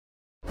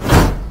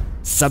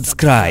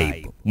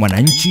Subscribe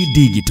Mwananchi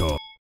Digital.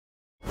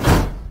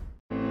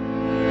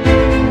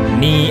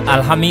 Ni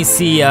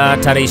Alhamisi ya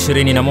tarehe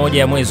 21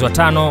 ya mwezi wa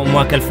 5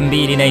 mwaka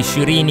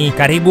 2020.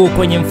 Karibu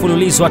kwenye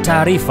mfululizo wa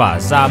taarifa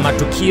za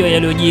matukio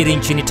yaliyojiri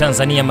nchini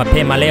Tanzania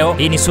mapema leo.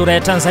 Hii ni Sura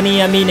ya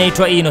Tanzania, mimi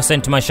naitwa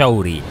Innocent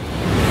Mashauri.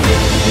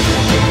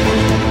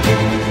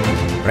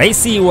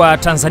 Raisi wa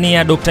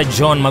Tanzania Dr.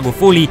 John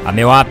Magufuli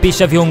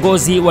amewaapisha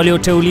viongozi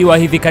walioteuliwa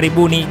hivi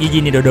karibuni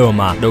jijini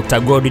Dodoma. Dr.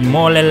 Godwin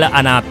Mollel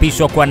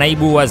anaapishwa kuwa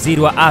naibu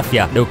waziri wa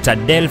afya, Dr.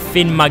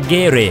 Delphine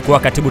Magere kuwa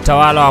katibu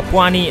tawala wa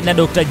Pwani na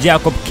Dr.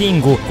 Jacob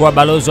Kingu kuwa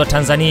balozi wa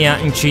Tanzania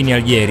nchini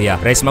Algeria.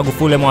 Rais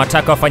Magufuli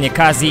amewataka wafanye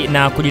kazi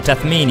na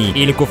kujitathmini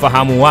ili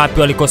kufahamu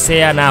wapi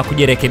walikosea na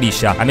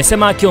kujirekebisha.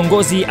 Amesema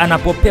kiongozi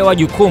anapopewa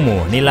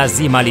jukumu ni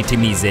lazima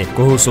litimize.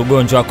 Kuhusu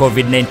ugonjwa wa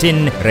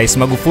COVID-19, Rais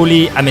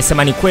Magufuli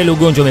amesema ni kweli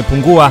ugonjwa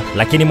umepungua,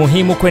 lakini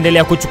muhimu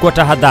kuendelea kuchukua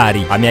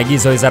tahadhari.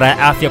 Ameagiza Wizara ya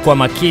Afya kuwa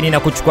makini na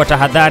kuchukua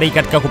tahadhari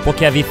katika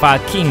kupokea vifaa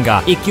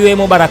kinga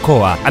ikiwemo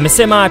barakoa.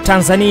 Amesema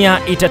Tanzania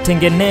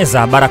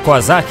itatengeneza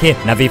barakoa zake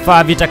na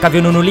vifaa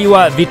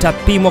vitakavyonunuliwa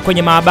vitapimwa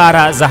kwenye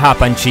maabara za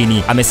hapa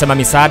nchini. Amesema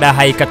misaada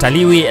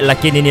haikataliwi,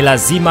 lakini ni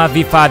lazima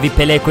vifaa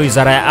vipelekwe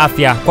Wizara ya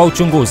Afya kwa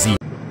uchunguzi.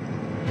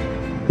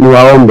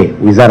 Niwaombe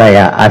Wizara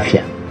ya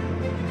Afya,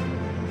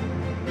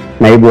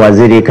 naibu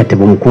waziri,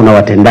 katibu mkuu na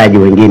watendaji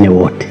wengine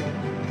wote,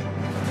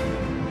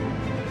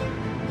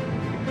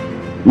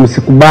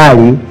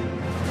 msikubali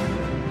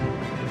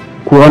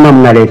kuona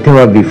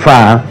mnaletewa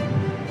vifaa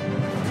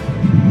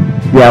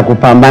vya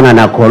kupambana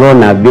na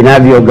corona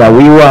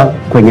vinavyogawiwa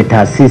kwenye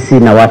taasisi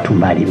na watu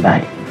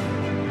mbalimbali.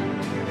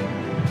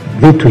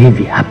 Vitu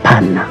hivi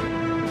hapana.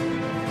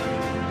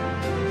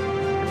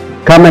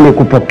 Kama ni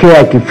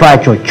kupokea kifaa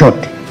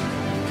chochote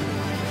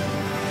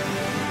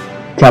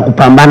cha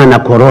kupambana na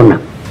corona,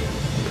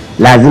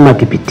 lazima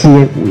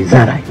kipitie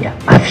Wizara ya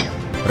Afya.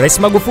 Rais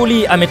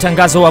Magufuli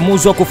ametangaza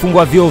uamuzi wa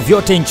kufungua vyuo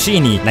vyote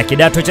nchini na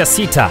kidato cha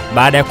 6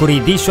 baada ya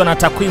kuridhishwa na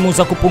takwimu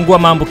za kupungua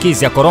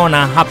maambukizi ya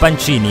corona hapa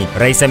nchini.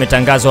 Rais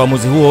ametangaza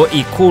uamuzi huo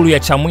Ikulu ya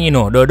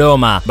Chamwino,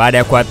 Dodoma, baada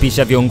ya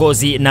kuapisha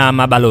viongozi na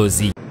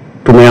mabalozi.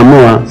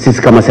 Tumeamua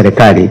sisi kama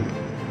serikali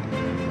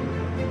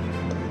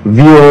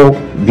vyuo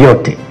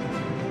vyote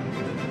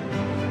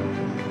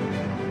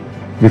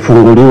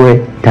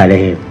vifunguliwe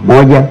tarehe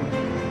 1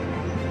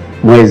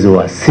 mwezi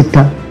wa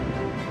 6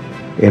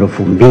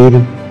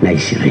 2020.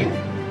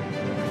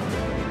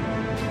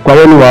 Kwa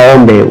hiyo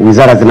niwaombe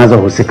wizara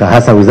zinazohusika,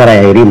 hasa Wizara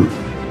ya Elimu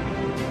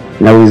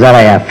na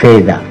Wizara ya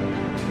Fedha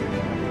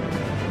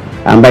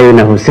ambayo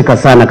inahusika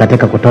sana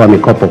katika kutoa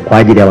mikopo kwa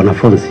ajili ya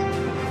wanafunzi.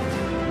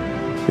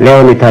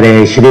 Leo ni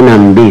tarehe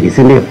 22,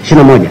 si ndio?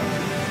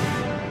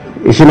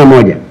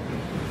 21.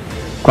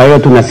 Kwa hiyo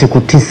tuna siku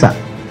 9.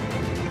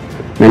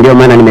 Na ndio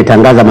maana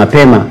nimetangaza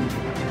mapema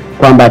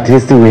kwamba at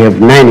least we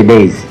have 9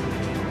 days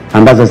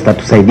ambazo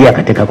zitatusaidia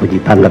katika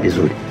kujipanga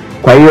vizuri.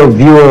 Kwa hiyo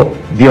vyuo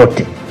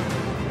vyote.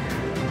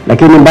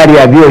 Lakini mbali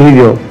ya vyuo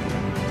hivyo,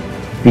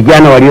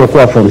 vijana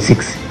waliokuwa form 6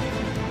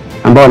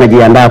 ambao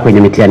wanajiandaa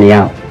kwenye mitihani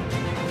yao,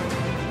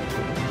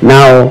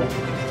 nao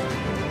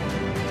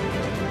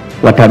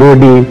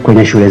watarudi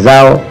kwenye shule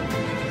zao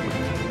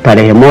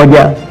tarehe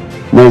 1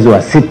 mwezi wa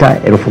 6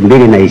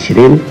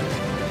 2020.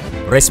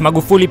 Rais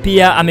Magufuli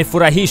pia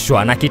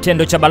amefurahishwa na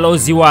kitendo cha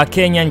balozi wa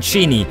Kenya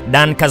nchini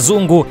Dan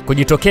Kazungu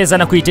kujitokeza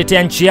na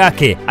kuitetea nchi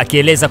yake,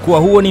 akieleza kuwa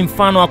huo ni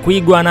mfano wa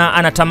kuigwa na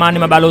anatamani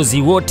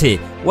mabalozi wote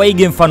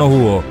waige mfano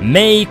huo.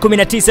 Mei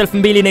 19,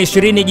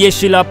 2020,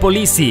 jeshi la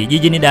polisi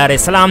jijini Dar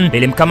es Salaam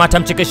lilimkamata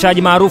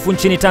mchekeshaji maarufu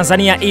nchini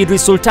Tanzania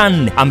Idris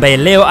Sultan, ambaye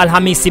leo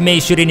Alhamisi Mei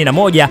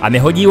 21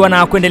 amehojiwa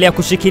na kuendelea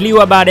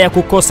kushikiliwa baada ya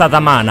kukosa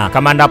dhamana.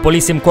 Kamanda wa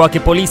polisi mkoa wa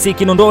kipolisi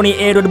Kinondoni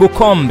Edward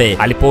Bukombe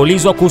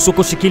alipoulizwa kuhusu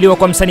kushikiliwa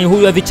kwa msanii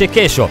huyo wa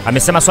vichekesho,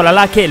 amesema swala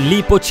lake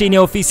lipo chini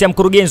ya ofisi ya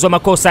mkurugenzi wa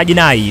makosa ya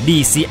jinai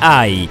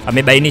DCI.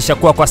 Amebainisha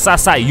kuwa kwa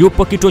sasa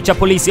yupo kituo cha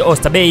polisi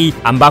Oysterbay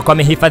ambako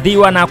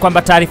amehifadhiwa na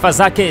kwamba taarifa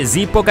zake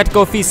zipo katika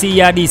ofisi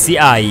ya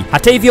DCI.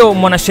 Hata hivyo,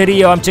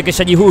 mwanasheria wa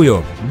mchekeshaji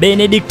huyo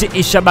Benedict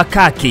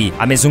Ishabakaki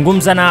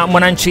amezungumza na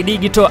Mwananchi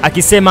Digital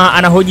akisema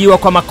anahojiwa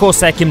kwa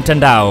makosa ya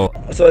kimtandao.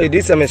 So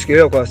Idris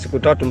ameshikiliwa kwa siku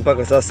 3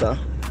 mpaka sasa,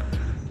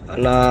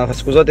 na kwa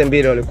siku zote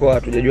mbili walikuwa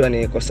hatujajua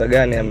ni kosa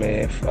gani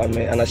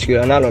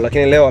anashikiliwa nalo,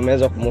 lakini leo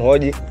ameweza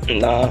kumhoji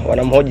na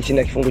wanamhoji chini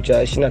ya kifungu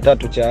cha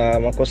 23 cha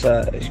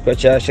makosa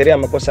cha sheria ya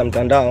makosa ya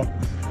mtandao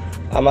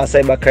ama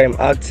Cyber Crime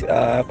Act,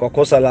 kwa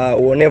kosa la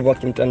uonevu wa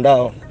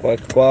kimtandao.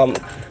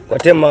 Kwa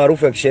tema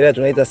maarufu ya kisheria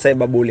tunaita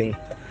cyberbullying,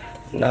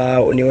 na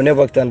ni uonevu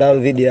wa kimtandao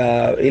dhidi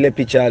ya ile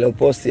picha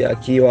aliyoposti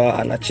akiwa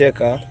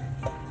anacheka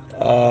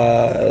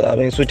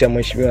amenisuti ya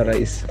Mheshimiwa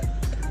Rais.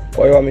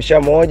 Kwa hiyo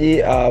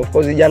wameshamhoji. Of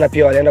course jana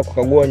pia walienda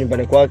kukagua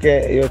nyumbani kwake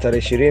hiyo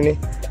tarehe 20,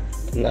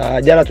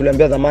 na jana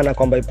tuliambia dhamana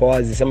kwamba ipo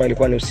wazi, sema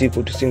ilikuwa ni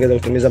usiku tusingeweza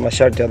kutimiza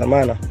masharti ya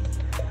dhamana,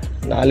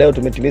 na leo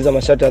tumetimiza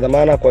masharti ya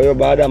dhamana. Kwa hiyo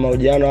baada ya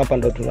mahojiano hapa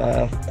ndo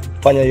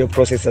tunafanya hiyo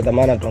process ya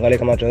dhamana, tuangalie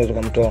kama tunaweza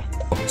kumtoa.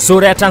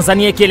 Sura ya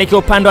Tanzania ikielekea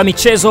upande wa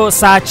michezo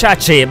saa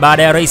chache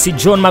baada ya Rais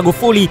John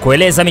Magufuli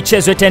kueleza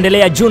michezo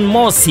itaendelea Juni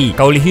mosi.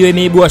 Kauli hiyo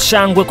imeibua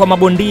shangwe kwa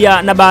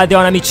mabondia na baadhi ya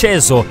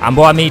wanamichezo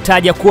ambao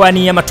wameitaja kuwa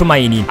ni ya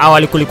matumaini.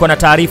 Awali kulikuwa na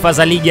taarifa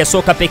za ligi ya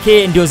soka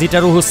pekee ndio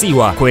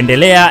zitaruhusiwa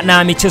kuendelea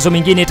na michezo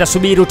mingine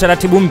itasubiri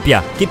utaratibu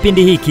mpya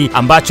kipindi hiki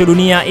ambacho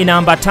dunia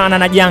inaambatana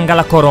na janga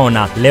la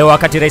corona. Leo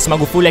wakati Rais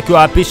Magufuli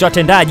akiwaapisha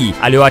watendaji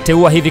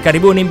aliowateua hivi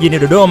karibuni mjini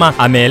Dodoma,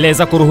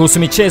 ameeleza kuruhusu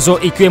michezo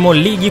ikiwemo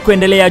ligi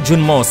kuendelea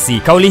Juni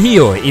mosi. Kauli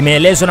hiyo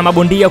imeelezwa na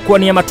mabondia kuwa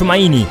ni ya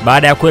matumaini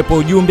baada ya kuwepo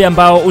ujumbe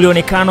ambao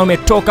ulionekana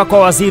umetoka kwa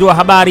Waziri wa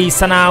Habari,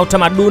 Sanaa,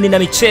 Utamaduni na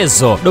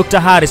Michezo Dr.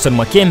 Harrison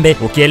Mwakembe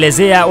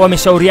ukielezea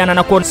wameshauriana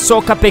na kuwa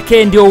soka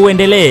pekee ndio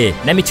uendelee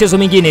na michezo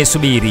mingine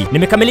isubiri.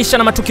 Nimekamilisha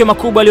na matukio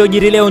makubwa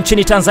yaliyojiri leo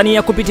nchini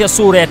Tanzania kupitia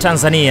Sura ya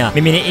Tanzania.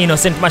 Mimi ni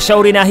Innocent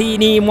Mashauri na hii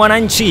ni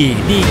Mwananchi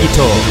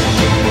Digital.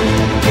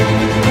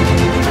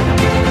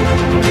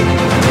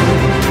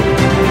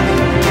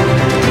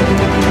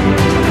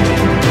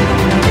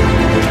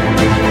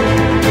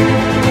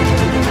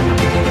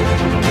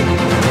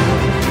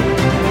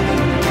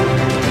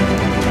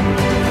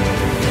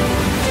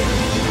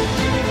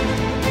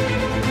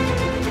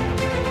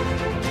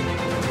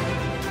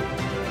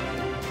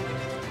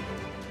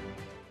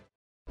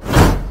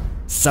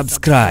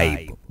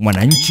 Subscribe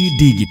Mwananchi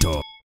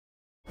Digital.